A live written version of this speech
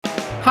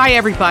Hi,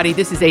 everybody.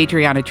 This is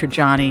Adriana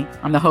Trajani.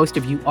 I'm the host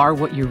of You Are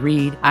What You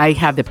Read. I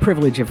have the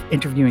privilege of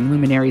interviewing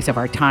luminaries of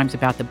our times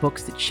about the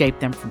books that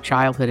shaped them from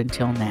childhood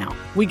until now.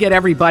 We get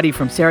everybody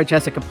from Sarah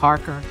Jessica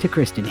Parker to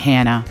Kristen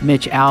Hanna,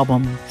 Mitch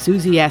Albom,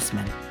 Susie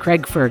Essman,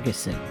 Craig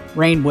Ferguson,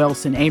 Rainn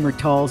Wilson, Amor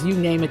Tolls, you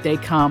name it, they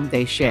come,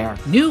 they share.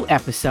 New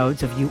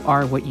episodes of You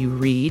Are What You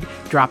Read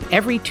drop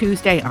every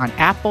Tuesday on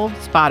Apple,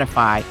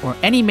 Spotify, or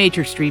any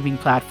major streaming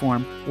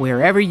platform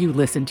wherever you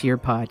listen to your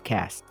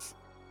podcasts.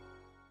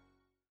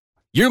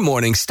 Your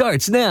morning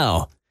starts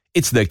now.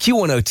 It's the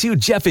Q102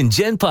 Jeff and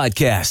Jen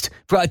podcast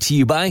brought to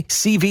you by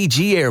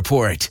CVG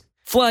Airport.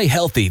 Fly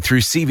healthy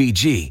through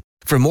CVG.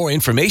 For more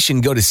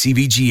information, go to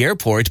CVG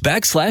Airport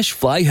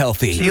 /fly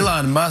healthy.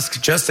 Elon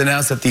Musk just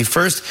announced that the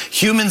first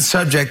human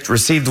subject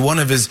received one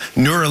of his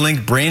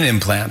Neuralink brain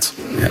implants.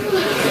 Yeah.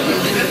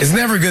 It's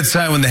never a good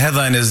sign when the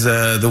headline is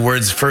the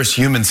words first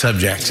human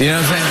subject. You know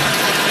what I'm saying?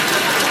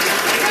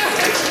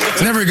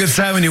 It's never a good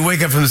sign when you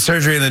wake up from the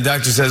surgery and the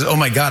doctor says, oh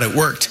my God, it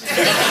worked.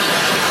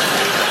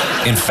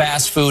 In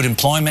fast food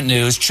employment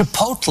news,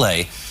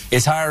 Chipotle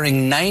is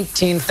hiring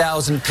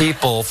 19,000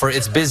 people for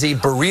its busy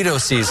burrito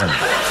season.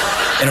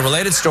 In a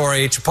related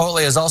story,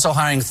 Chipotle is also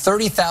hiring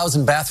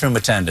 30,000 bathroom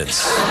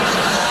attendants.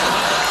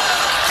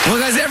 Well,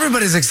 guys,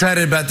 everybody's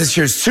excited about this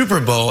year's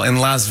Super Bowl in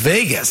Las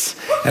Vegas.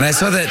 And I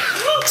saw that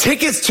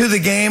tickets to the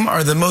game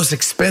are the most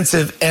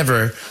expensive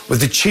ever,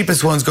 with the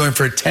cheapest ones going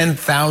for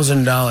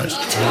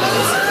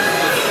 $10,000.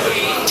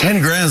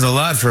 10 grand is a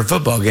lot for a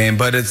football game,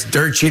 but it's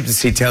dirt cheap to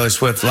see Taylor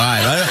Swift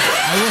live. I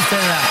will say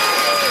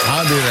that.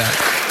 I'll do that.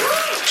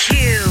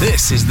 Q.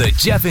 This is the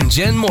Jeff and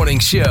Jen Morning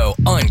Show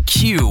on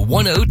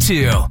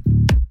Q102.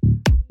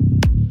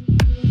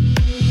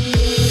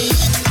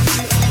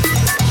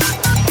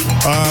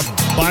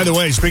 By the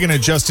way, speaking of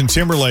Justin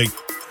Timberlake,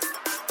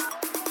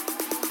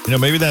 you know,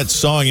 maybe that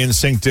song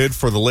NSYNC did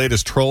for the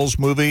latest Trolls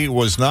movie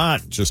was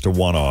not just a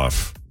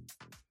one-off.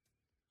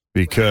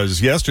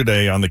 Because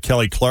yesterday on the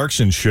Kelly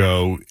Clarkson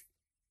show,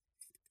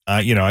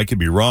 I could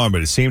be wrong,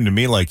 but it seemed to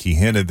me like he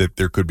hinted that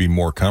there could be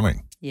more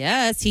coming.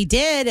 Yes, he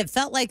did. It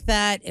felt like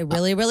that. It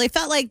really, really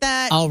felt like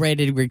that.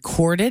 Already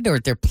recorded, or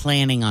they're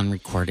planning on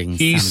recording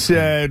He something?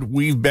 said,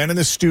 we've been in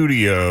the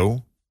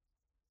studio,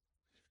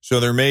 so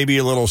there may be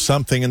a little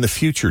something in the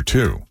future,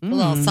 too. A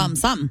little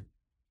something.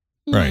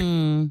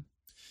 Right.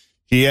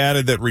 He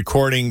added that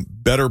recording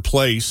Better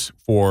Place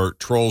for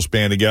Trolls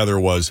Band Together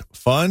was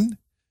fun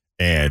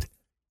and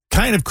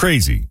kind of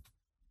crazy.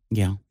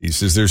 Yeah. He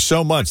says there's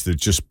so much that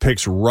just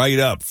picks right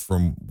up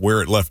from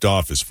where it left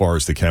off as far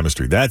as the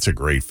chemistry. That's a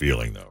great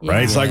feeling, though, right?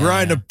 Yeah. It's like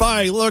riding a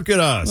bike. Look at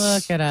us.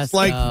 Look at us. It's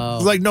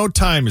like no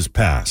time has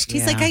passed.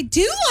 He's like, I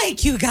do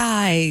like you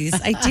guys.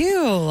 I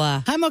do.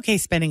 I'm okay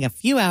spending a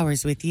few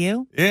hours with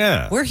you.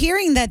 Yeah. We're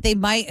hearing that they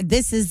might.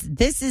 This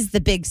is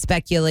the big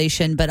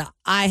speculation, but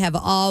I have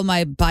all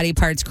my body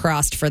parts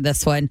crossed for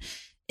this one.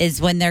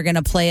 Is when they're going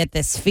to play at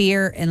the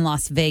Sphere in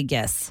Las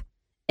Vegas.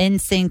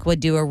 NSYNC would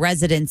do a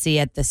residency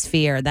at the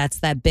Sphere. That's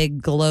that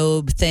big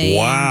globe thing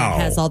that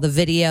has all the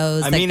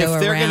videos that go around. if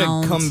they're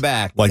going to come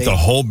back. Like the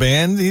whole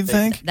band, do you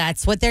think?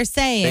 That's what they're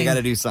saying. They got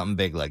to do something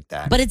big like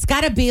that. But it's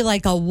got to be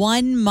like a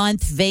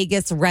 1-month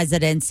Vegas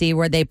residency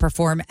where they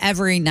perform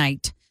every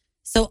night.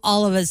 So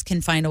all of us can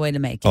find a way to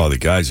make it. Oh, the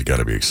guys have got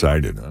to be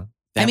excited, huh?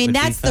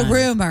 That's the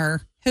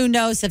rumor. Who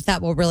knows if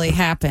that will really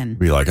happen?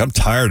 Be like, I'm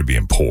tired of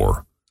being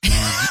poor.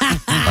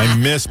 I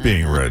miss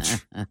being rich.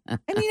 I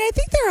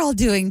think they're all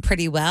doing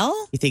pretty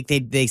well. You think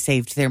they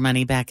saved their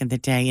money back in the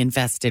day,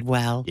 invested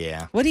well?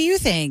 Yeah. What do you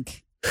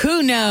think?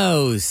 Who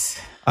knows?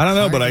 I don't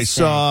know, but I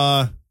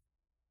saw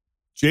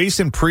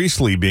Jason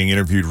Priestley being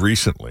interviewed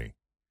recently,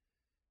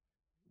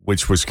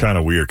 which was kind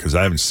of weird because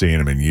I haven't seen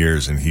him in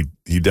years, and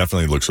he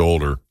definitely looks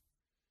older,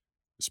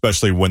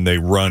 especially when they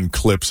run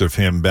clips of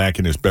him back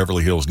in his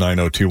Beverly Hills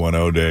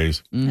 90210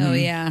 days. Mm-hmm. Oh,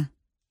 yeah.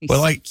 He's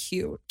Well, so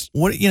cute.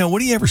 What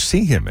do you ever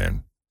see him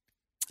in?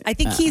 I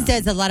think he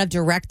does a lot of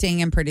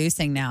directing and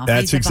producing now.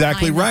 That's He's a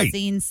exactly right.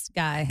 behind-the-scenes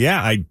guy.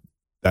 Yeah,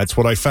 that's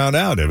what I found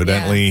out.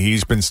 Evidently,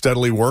 he's been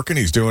steadily working.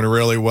 He's doing it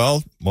really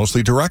well,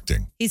 mostly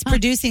directing. He's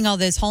producing all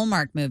those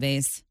Hallmark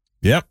movies.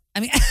 Yep. I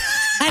mean,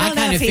 I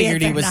kind of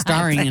figured he was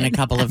starring in a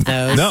couple of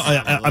those. No,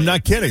 I'm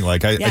not kidding.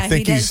 Like, I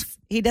think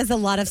he does a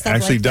lot of stuff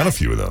actually like done that. a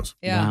few of those.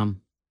 Yeah. Wow.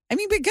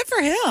 But good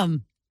for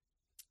him.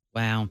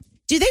 Wow.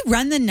 Do they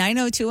run the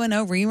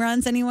 90210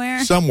 reruns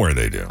anywhere? Somewhere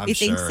they do. You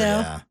think so?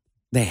 Yeah.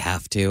 They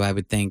have to, I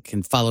would think,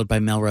 and followed by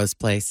Melrose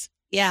Place.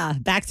 Yeah,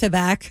 back to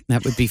back.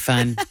 That would be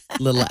fun.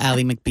 Little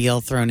Ally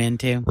McBeal thrown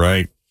into.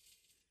 Right.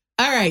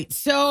 All right.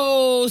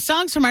 So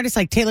songs from artists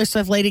like Taylor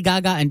Swift, Lady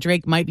Gaga, and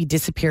Drake might be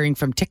disappearing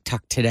from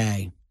TikTok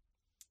today.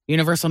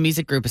 Universal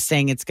Music Group is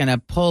saying it's going to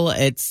pull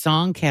its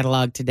song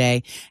catalog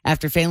today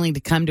after failing to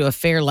come to a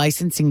fair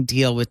licensing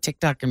deal with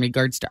TikTok in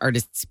regards to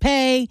artists'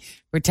 pay,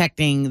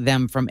 protecting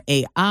them from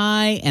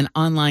AI, and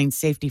online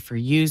safety for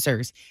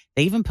users.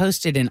 They even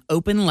posted an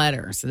open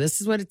letter. So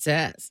this is what it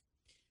says.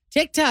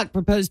 TikTok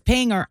proposed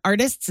paying our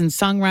artists and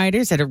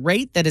songwriters at a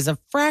rate that is a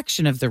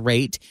fraction of the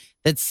rate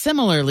that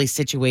similarly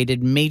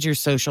situated major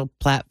social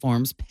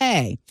platforms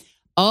pay.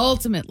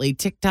 Ultimately,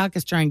 TikTok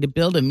is trying to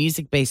build a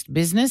music-based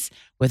business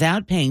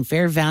without paying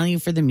fair value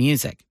for the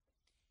music.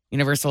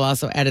 Universal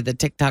also added that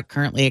TikTok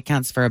currently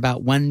accounts for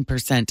about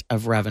 1%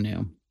 of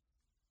revenue.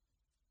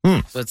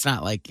 So it's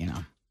not like,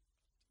 a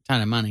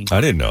ton of money.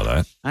 I didn't know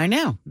that. I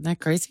know. Isn't that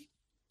crazy?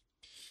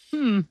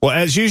 Well,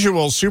 as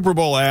usual, Super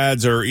Bowl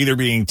ads are either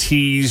being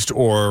teased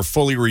or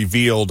fully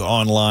revealed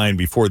online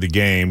before the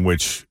game,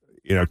 which,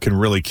 can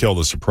really kill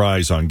the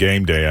surprise on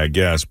game day, I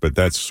guess. But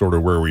that's sort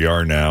of where we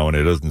are now, and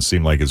it doesn't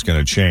seem like it's going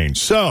to change.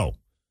 So,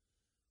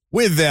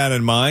 with that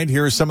in mind,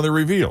 here are some of the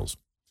reveals.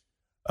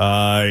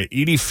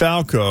 Edie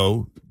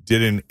Falco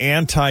did an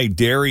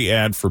anti-dairy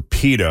ad for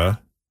PETA.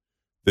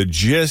 The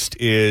gist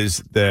is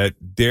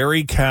that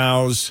dairy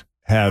cows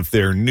have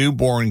their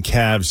newborn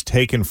calves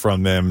taken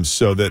from them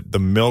so that the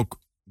milk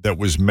that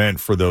was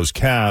meant for those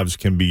calves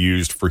can be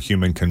used for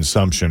human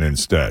consumption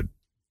instead.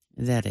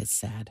 That is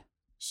sad.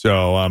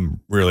 So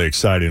I'm really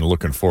excited and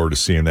looking forward to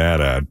seeing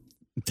that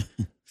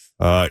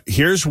ad.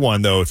 Here's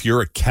one, though. If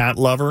you're a cat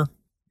lover,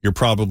 you're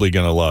probably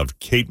going to love.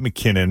 Kate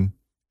McKinnon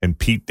and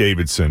Pete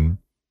Davidson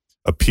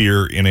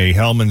appear in a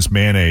Hellmann's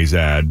Mayonnaise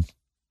ad.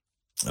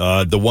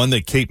 The one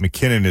that Kate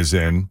McKinnon is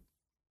in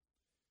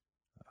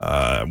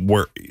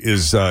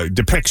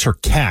depicts her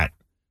cat,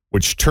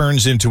 which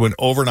turns into an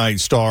overnight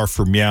star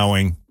for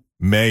meowing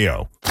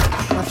Mayo.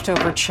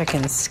 Leftover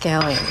chicken,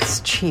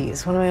 scallions,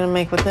 cheese. What am I going to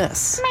make with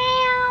this?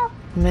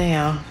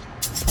 Mayo.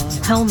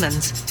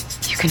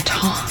 Hellmann's, you can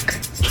talk.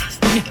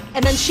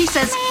 And then she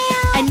says,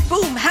 and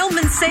boom,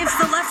 Hellman saves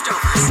the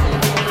leftovers.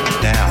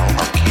 Now,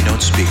 our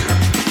keynote speaker.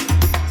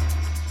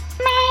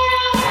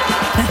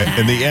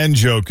 And the end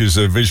joke is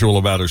a visual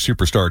about her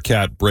superstar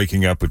cat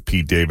breaking up with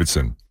Pete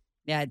Davidson.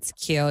 Yeah, it's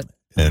cute.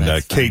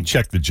 And Kate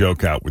checked the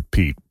joke out with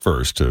Pete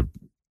first to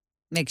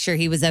Make sure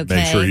he was okay.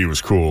 make sure he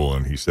was cool,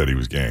 and he said he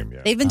was game.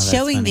 Yeah. They've been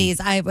showing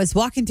these. I was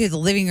walking through the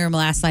living room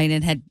last night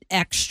and had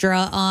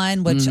Extra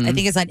on, which I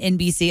think is on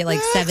NBC at like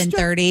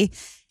 7:30.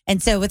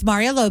 And so with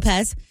Mario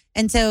Lopez.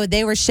 And so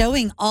they were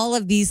showing all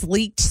of these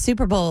leaked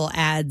Super Bowl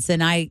ads,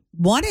 and I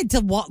wanted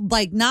to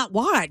not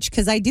watch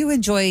because I do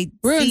enjoy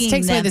seeing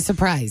takes them. away the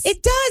surprise.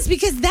 It does,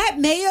 because that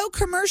Mayo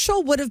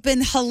commercial would have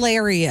been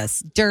hilarious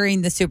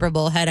during the Super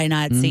Bowl had I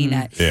not seen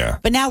it. Yeah.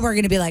 But now we're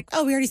going to be like,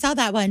 oh, we already saw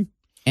that one.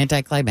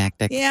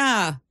 Anticlimactic.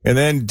 Yeah. And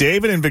then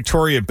David and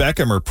Victoria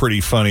Beckham are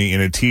pretty funny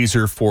in a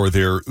teaser for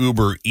their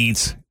Uber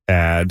Eats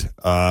ad.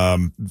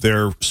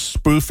 They're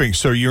spoofing.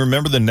 So you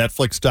remember the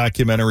Netflix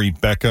documentary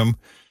Beckham,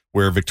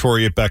 where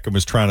Victoria Beckham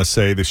was trying to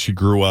say that she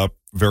grew up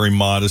very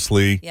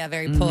modestly. Yeah,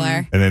 very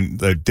poor. And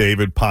then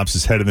David pops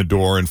his head in the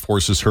door and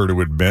forces her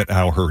to admit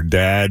how her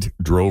dad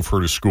drove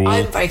her to school.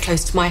 I'm very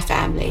close to my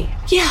family.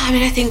 Yeah,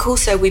 I think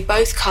also we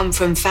both come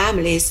from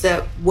families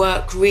that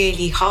work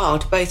really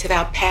hard. Both of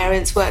our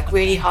parents work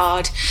really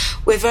hard.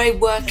 We're very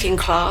working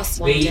class.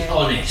 Be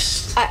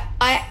honest.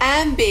 I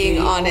am being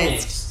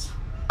honest.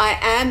 I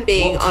am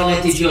being honest. What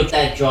car did your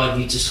dad drive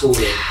you to school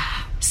in?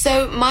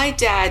 So my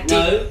dad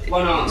did. No,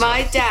 one answer.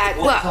 My dad.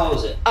 What car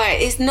was it? All right,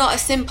 it's not a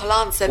simple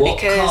answer What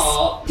because.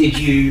 car did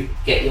you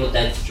get your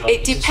dad to drive?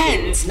 It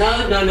depends.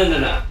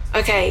 No.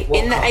 Okay,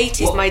 in the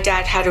 80s, my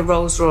dad had a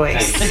Rolls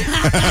Royce.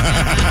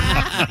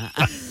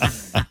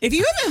 If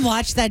you haven't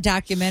watched that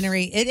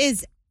documentary, it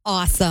is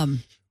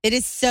awesome. It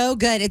is so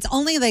good. It's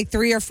only like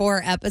 3 or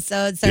 4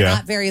 episodes. They're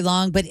not very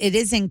long, but it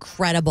is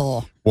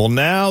incredible. Well,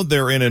 now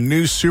they're in a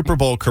new Super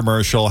Bowl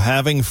commercial,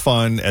 having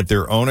fun at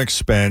their own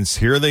expense.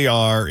 Here they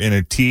are in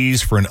a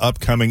tease for an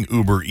upcoming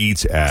Uber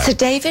Eats ad. So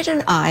David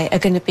and I are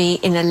going to be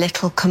in a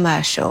little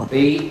commercial.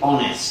 Be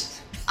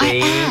honest. I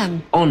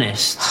am.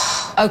 Honest.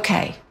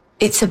 Okay,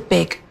 it's a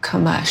big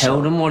commercial.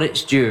 Tell them what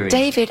it's during.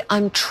 David,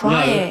 I'm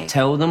trying. No,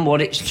 tell them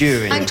what it's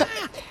during.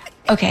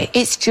 Okay,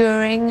 it's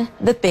during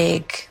the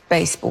big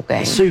baseball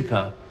game.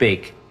 Super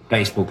big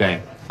baseball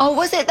game. Oh,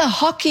 was it the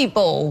hockey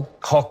ball?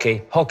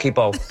 Hockey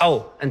ball.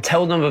 Oh, and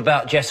tell them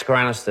about Jessica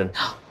Aniston.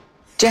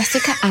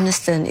 Jessica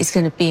Aniston is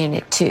going to be in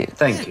it too.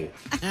 Thank you.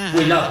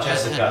 We love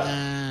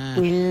Jessica.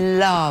 We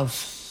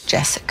love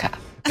Jessica.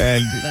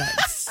 And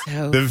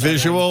the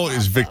visual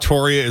is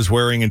Victoria is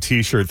wearing a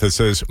T-shirt that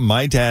says,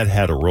 "My dad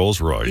had a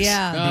Rolls Royce."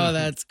 Yeah. Oh,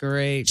 that's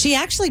great. She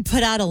actually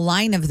put out a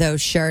line of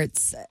those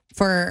shirts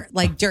for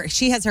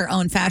she has her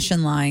own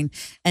fashion line.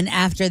 And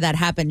after that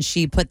happened,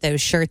 she put those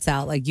shirts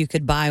out. Like you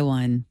could buy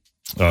one.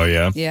 Oh,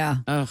 yeah? Yeah.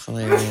 Oh,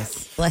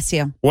 hilarious. Bless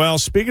you. Well,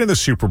 speaking of the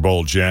Super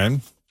Bowl,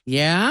 Jen.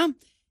 Yeah.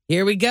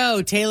 Here we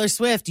go. Taylor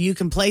Swift, you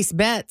can place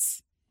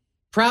bets,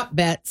 prop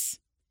bets.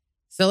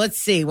 So let's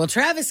see. Well,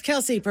 Travis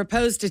Kelce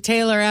proposed to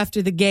Taylor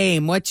after the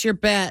game. What's your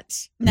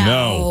bet?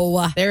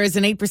 No. There is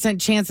an 8%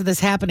 chance of this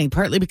happening,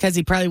 partly because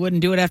he probably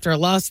wouldn't do it after a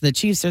loss. The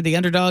Chiefs are the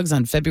underdogs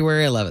on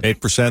February 11th.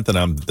 8% that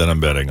I'm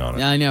betting on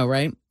it. I know,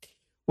 right?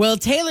 Will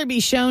Taylor be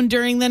shown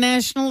during the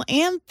national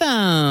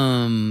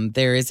anthem?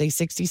 There is a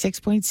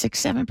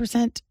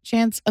 66.67%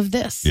 chance of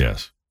this.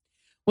 Yes.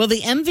 Will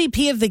the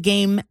MVP of the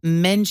game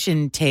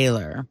mention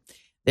Taylor?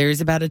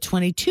 There's about a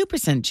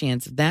 22%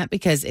 chance of that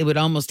because it would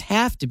almost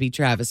have to be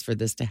Travis for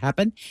this to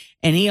happen.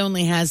 And he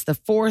only has the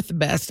 4th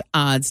best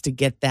odds to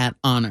get that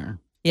honor.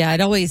 Yeah,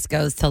 it always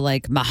goes to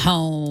like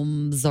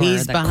Mahomes or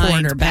He's the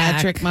behind quarterback.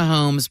 Patrick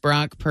Mahomes,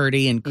 Brock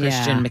Purdy, and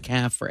Christian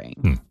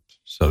McCaffrey.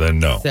 So then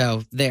no.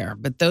 So there.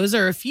 But those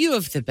are a few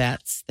of the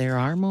bets. There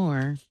are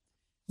more.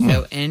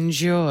 So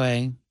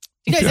enjoy.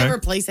 Do you guys ever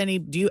place any?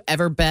 Do you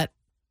ever bet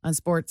on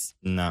sports?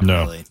 Not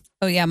really.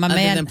 Oh yeah, my Other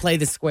man. than play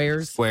the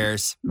squares.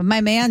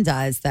 My man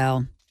does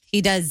though.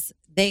 He does.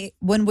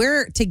 When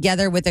we're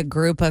together with a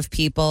group of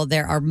people,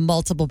 there are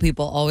multiple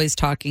people always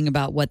talking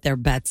about what their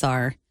bets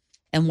are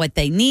and what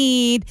they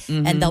need,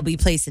 and they'll be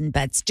placing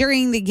bets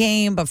during the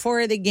game,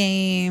 before the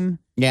game,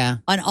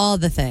 on all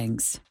the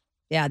things.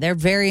 Yeah, they're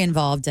very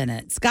involved in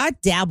it. Scott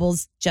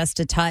dabbles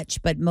just a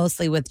touch, but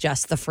mostly with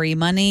just the free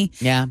money.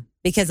 Yeah,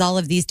 because all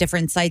of these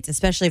different sites,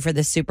 especially for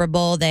the Super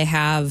Bowl, they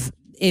have.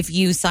 If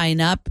you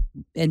sign up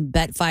and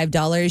bet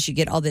 $5, you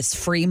get all this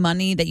free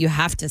money that you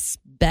have to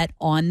bet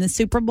on the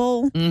Super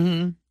Bowl.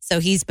 Mm-hmm. So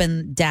he's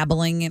been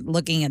dabbling and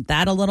looking at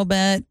that a little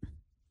bit.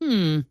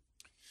 I'm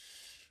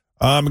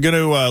going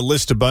to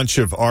list a bunch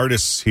of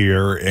artists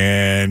here,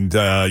 and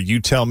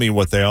you tell me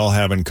what they all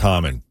have in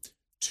common.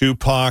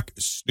 Tupac,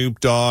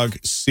 Snoop Dogg,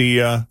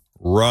 Sia,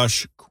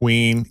 Rush,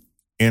 Queen,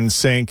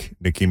 NSYNC,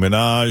 Nicki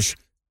Minaj,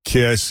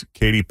 Kiss,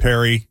 Katy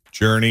Perry,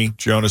 Journey,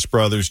 Jonas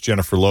Brothers,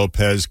 Jennifer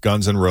Lopez,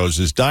 Guns N'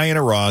 Roses,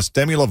 Diana Ross,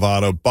 Demi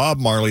Lovato, Bob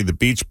Marley, the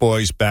Beach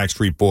Boys,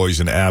 Backstreet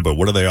Boys, and ABBA.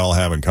 What do they all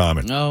have in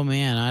common? Oh,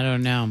 man, I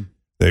don't know.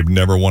 They've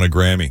never won a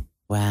Grammy.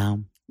 Wow.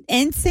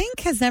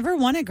 NSYNC has never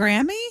won a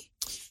Grammy?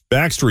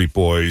 Backstreet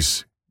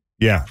Boys,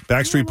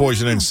 Backstreet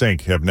Boys and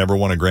NSYNC have never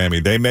won a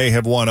Grammy. They may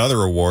have won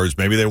other awards.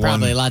 Maybe they won.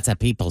 Probably lots of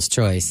People's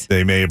Choice.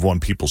 They may have won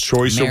People's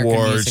Choice American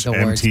Awards, Music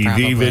Awards, MTV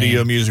probably.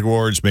 Video Music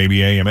Awards,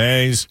 maybe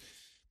AMAs.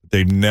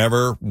 They've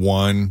never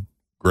won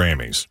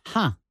Grammys.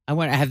 Huh. I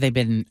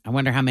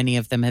wonder how many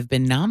of them have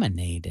been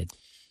nominated.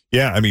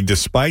 Yeah, I mean,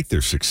 despite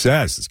their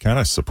success, it's kind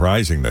of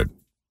surprising that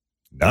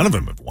none of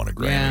them have won a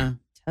Grammy. Yeah.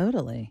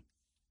 Totally.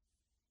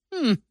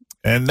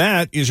 And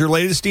that is your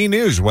latest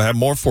E-News. We'll have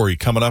more for you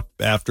coming up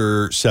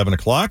after 7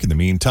 o'clock. In the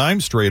meantime,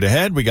 straight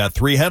ahead, we got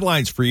 3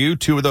 headlines for you.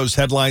 2 of those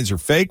headlines are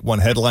fake. 1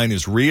 headline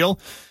is real.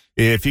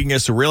 If you can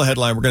guess the real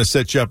headline, we're going to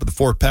set you up with a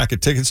 4-pack of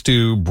tickets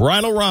to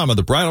Bridal-Rama,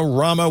 the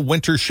Bridal-Rama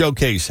Winter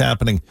Showcase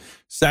happening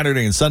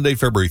Saturday and Sunday,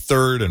 February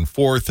 3rd and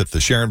 4th at the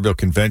Sharonville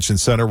Convention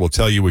Center. We'll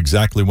tell you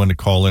exactly when to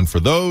call in for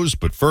those.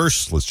 But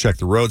first, let's check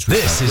the roads.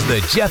 This is the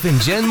Jeff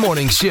and Jen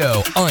Morning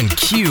Show on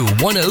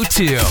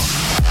Q102.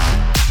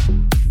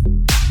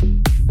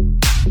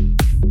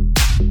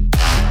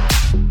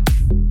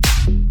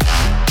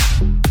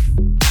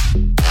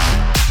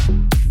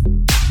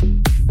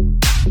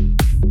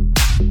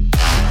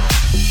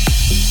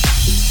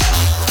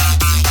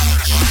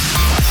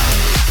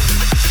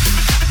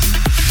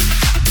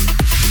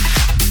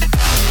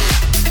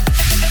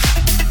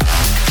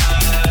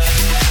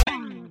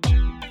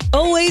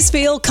 Always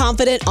feel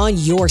confident on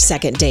your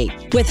second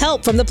date. With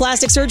help from the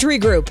Plastic Surgery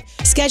Group.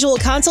 Schedule a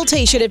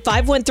consultation at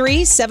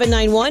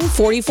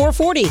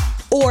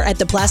 513-791-4440 or at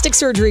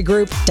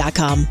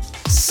theplasticsurgerygroup.com.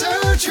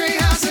 Surgery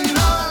has an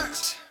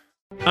art.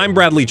 I'm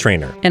Bradley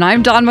Trainer. And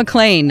I'm Don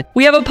McClain.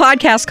 We have a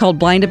podcast called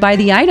Blinded by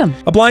the Item.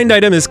 A blind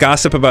item is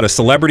gossip about a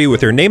celebrity with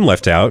their name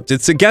left out.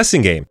 It's a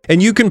guessing game,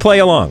 and you can play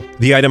along.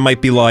 The item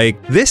might be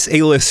like, this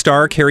A-list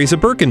star carries a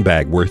Birkin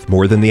bag worth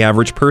more than the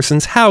average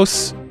person's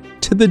house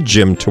to the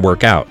gym to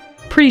work out.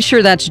 Pretty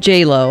sure that's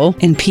J-Lo.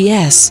 And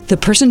P.S. the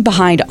person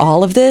behind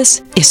all of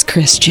this is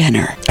Kris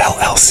Jenner,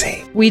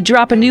 LLC. We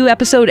drop a new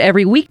episode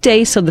every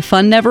weekday so the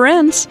fun never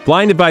ends.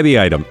 Blinded by the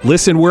Item.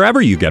 Listen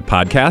wherever you get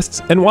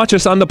podcasts and watch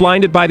us on the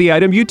Blinded by the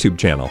Item YouTube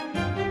channel.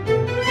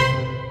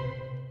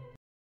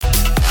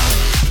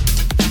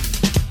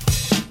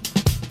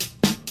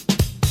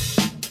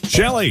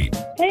 Shelly.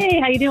 Hey,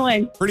 how you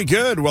doing? Pretty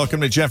good.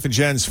 Welcome to Jeff and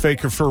Jen's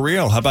Faker for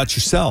Real. How about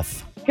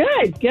yourself?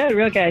 Good,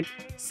 real good.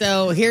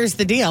 So here's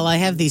the deal. I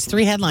have these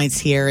 3 headlines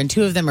here, and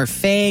 2 of them are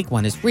fake.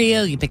 1 is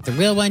real. You pick the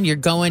real one. You're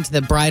going to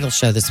the bridal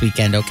show this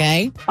weekend,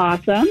 okay?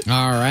 Awesome.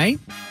 All right.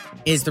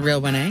 Is the real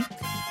one A?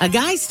 A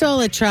guy stole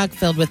a truck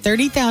filled with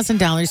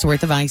 $30,000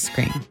 worth of ice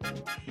cream.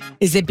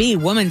 Is it B,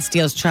 woman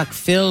steals truck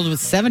filled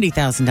with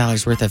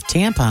 $70,000 worth of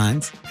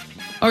tampons?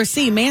 Or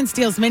C, man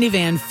steals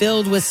minivan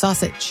filled with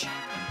sausage?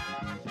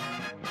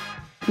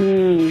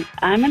 I'm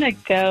going to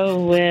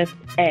go with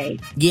A.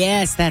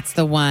 Yes, that's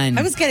the one.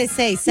 I was going to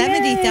say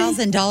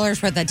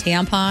 $70,000 worth of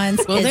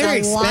tampons. Well, is they're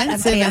a lot of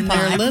expensive and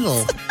they're tampons. little.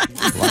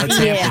 A lot of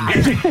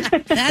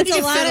tampons. That's You a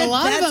can lot fit of, a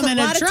lot of that's them a in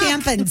a lot of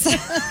tampons.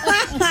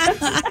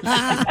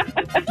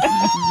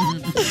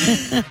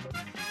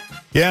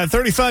 Yeah, a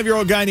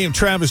 35-year-old guy named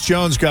Travis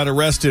Jones got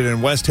arrested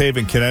in West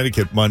Haven,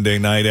 Connecticut Monday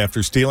night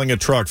after stealing a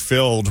truck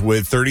filled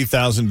with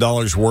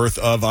 $30,000 worth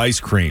of ice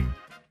cream.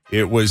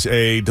 It was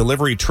a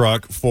delivery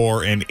truck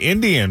for an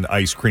Indian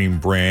ice cream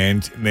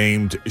brand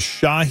named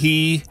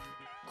Shahi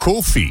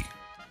Kulfi.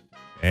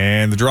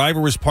 And the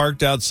driver was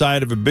parked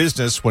outside of a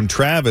business when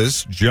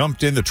Travis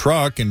jumped in the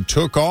truck and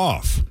took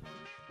off.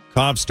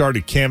 Cops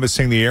started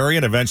canvassing the area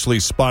and eventually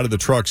spotted the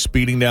truck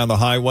speeding down the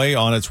highway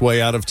on its way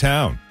out of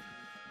town.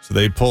 So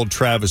they pulled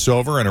Travis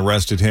over and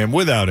arrested him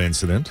without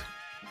incident.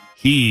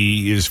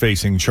 He is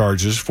facing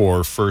charges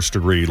for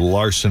first-degree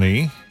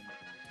larceny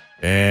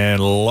and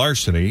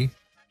larceny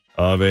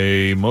of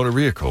a motor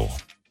vehicle.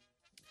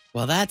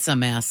 Well, that's a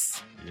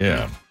mess.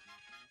 Yeah.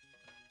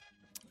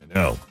 I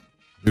know.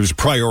 It was a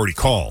priority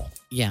call.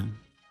 Yeah.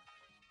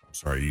 I'm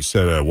sorry, you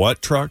said a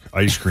what truck?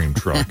 Ice cream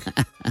truck.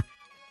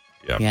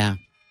 Yeah.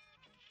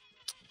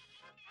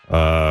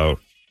 What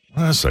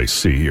else I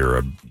see here?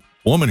 A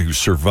woman who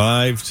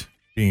survived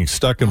being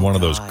stuck in one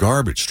of those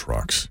garbage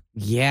trucks.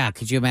 Yeah.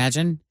 Could you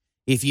imagine?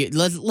 If you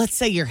let's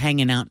say you're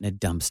hanging out in a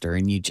dumpster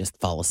and you just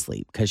fall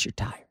asleep because you're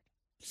tired.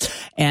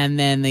 And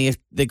then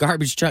the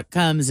garbage truck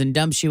comes and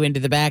dumps you into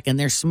the back and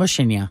they're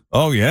smushing you.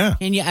 Oh, yeah.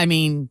 And I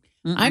mean,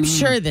 I'm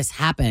sure this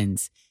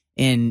happens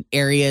in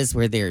areas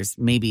where there's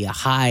maybe a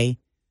high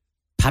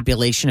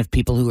population of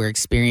people who are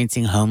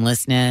experiencing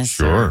homelessness.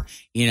 Sure.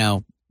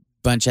 Or,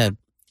 bunch of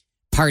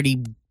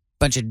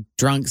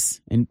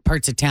drunks in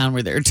parts of town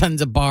where there are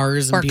tons of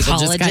bars and or people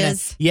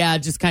colleges.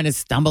 just kind of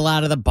stumble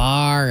out of the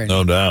bar. And,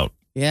 no doubt.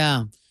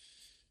 Yeah.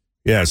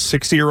 Yeah,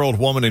 60-year-old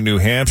woman in New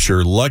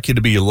Hampshire, lucky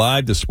to be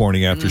alive this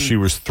morning after she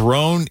was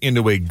thrown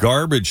into a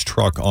garbage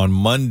truck on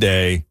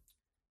Monday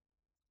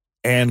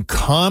and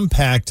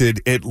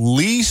compacted at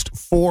least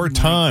 4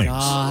 times.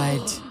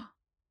 God.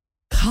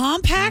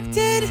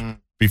 Compacted?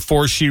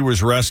 Before she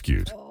was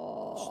rescued.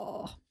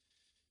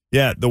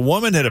 Yeah, the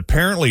woman had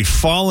apparently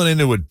fallen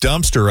into a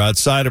dumpster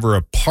outside of her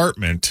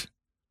apartment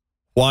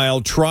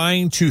while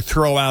trying to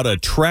throw out a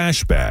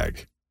trash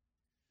bag.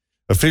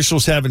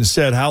 Officials haven't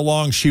said how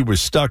long she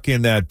was stuck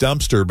in that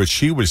dumpster, but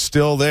she was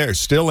still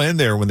in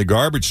there when the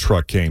garbage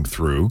truck came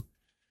through.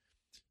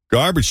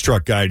 Garbage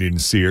truck guy didn't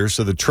see her,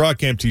 so the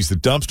truck empties the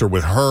dumpster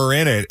with her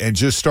in it and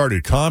just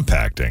started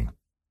compacting.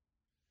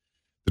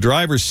 The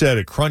driver said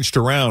it crunched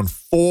around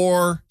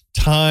 4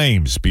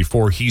 times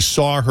before he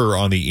saw her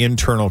on the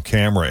internal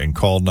camera and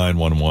called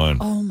 911.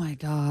 Oh, my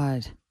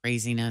God.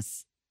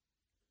 Craziness.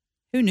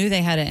 Who knew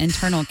they had an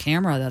internal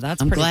camera, though?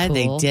 That's I'm pretty glad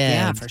cool. they did.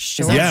 Yeah, for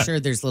sure. I'm sure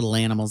there's little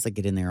animals that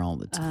get in there all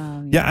the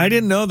time. Yeah, I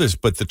didn't know this,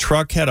 but the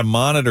truck had a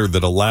monitor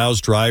that allows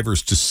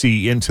drivers to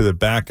see into the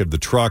back of the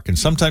truck. And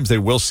sometimes they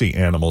will see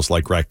animals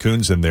like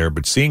raccoons in there,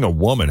 but seeing a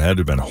woman had to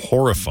have been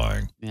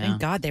horrifying. Yeah.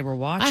 Thank God they were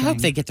watching. I hope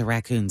they get the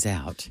raccoons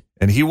out.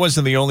 And he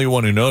wasn't the only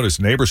one who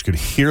noticed. Neighbors could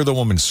hear the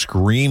woman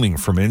screaming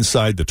from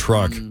inside the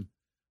truck.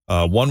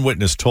 One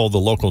witness told the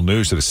local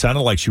news that it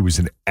sounded like she was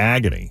in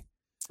agony.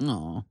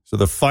 Oh. So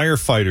the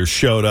firefighters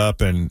showed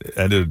up and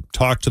had to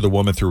talk to the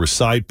woman through a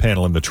side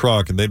panel in the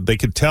truck, and they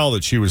could tell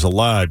that she was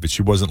alive, but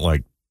she wasn't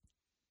like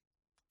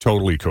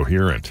totally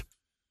coherent.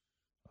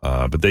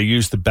 But they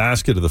used the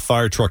basket of the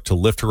fire truck to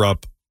lift her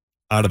up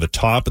out of the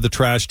top of the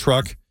trash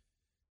truck,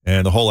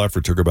 and the whole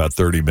effort took about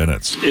 30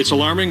 minutes. It's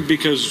alarming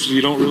because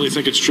you don't really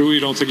think it's true. You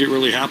don't think it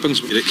really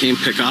happens. It came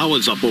pick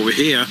ours up over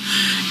here,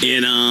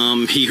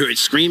 and he heard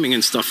screaming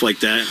and stuff like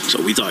that. So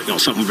we thought,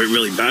 something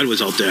really bad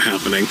was out there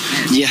happening.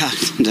 Yeah,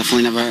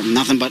 definitely never,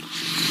 nothing but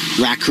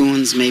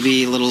raccoons,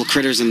 maybe little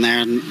critters in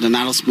there. They're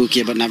not spook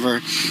you, but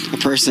never a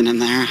person in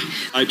there.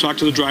 I talked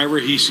to the driver.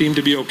 He seemed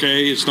to be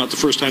okay. It's not the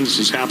first time this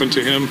has happened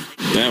to him.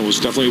 That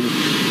was definitely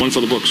one for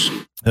the books.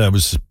 That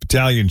was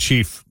Battalion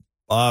Chief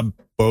Bob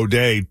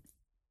Baudet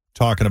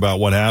talking about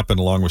what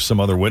happened along with some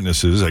other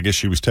witnesses. I guess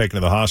she was taken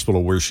to the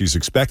hospital where she's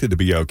expected to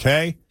be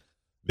okay.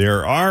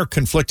 There are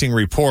conflicting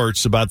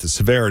reports about the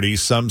severity.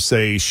 Some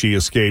say she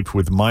escaped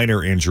with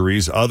minor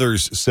injuries.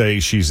 Others say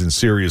she's in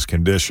serious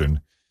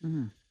condition.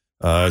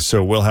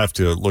 So we'll have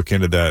to look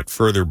into that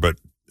further. But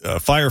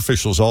fire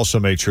officials also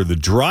made sure the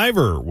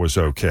driver was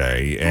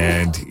okay,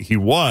 and he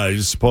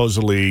was.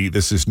 Supposedly,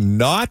 this is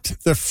not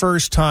the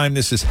first time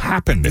this has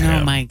happened to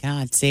him. Oh, my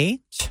God.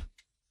 See?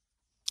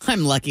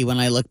 I'm lucky when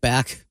I look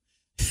back.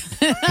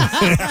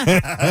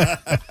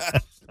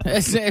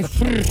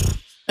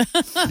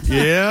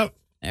 Yep.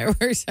 There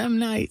were some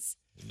nights.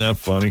 Isn't that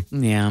funny?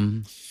 Yeah.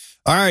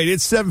 All right,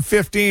 it's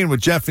 7:15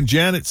 with Jeff and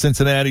Jen at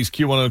Cincinnati's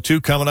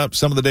Q102. Coming up,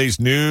 some of the day's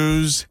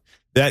news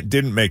that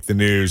didn't make the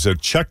news. A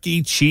Chuck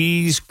E.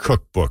 Cheese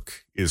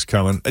cookbook is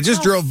coming. I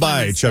just drove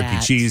by Chuck E.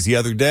 Cheese the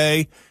other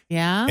day.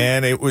 Yeah.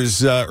 And it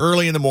was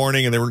early in the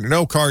morning, and there were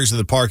no cars in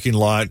the parking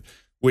lot,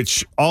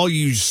 which all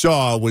you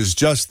saw was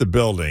just the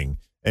building.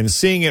 And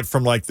seeing it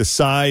from like the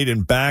side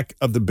and back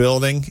of the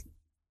building,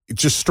 it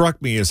just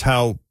struck me as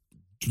how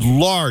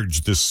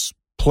large this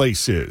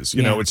place is.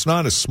 You know, it's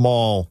not a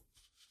small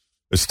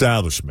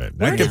establishment.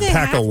 That could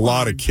pack a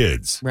lot of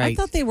kids. Right. I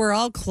thought they were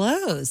all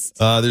closed.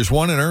 There's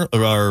one in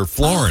Florence.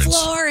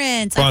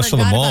 Florence. Across I from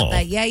the forgot mall.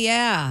 about that.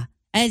 Yeah.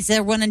 And is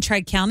there one in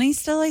Tri-County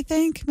still, I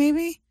think,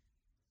 maybe?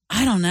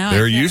 I don't know.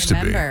 There I can't used to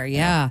be. remember.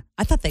 Yeah.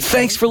 I thought they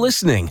Thanks for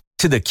listening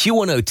to the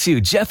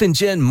Q102 Jeff and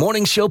Jen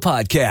Morning Show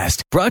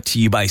podcast, brought to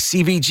you by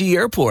CVG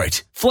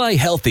Airport. Fly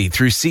healthy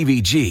through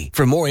CVG.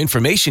 For more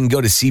information,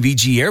 go to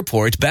CVG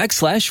Airport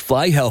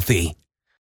 /fly healthy.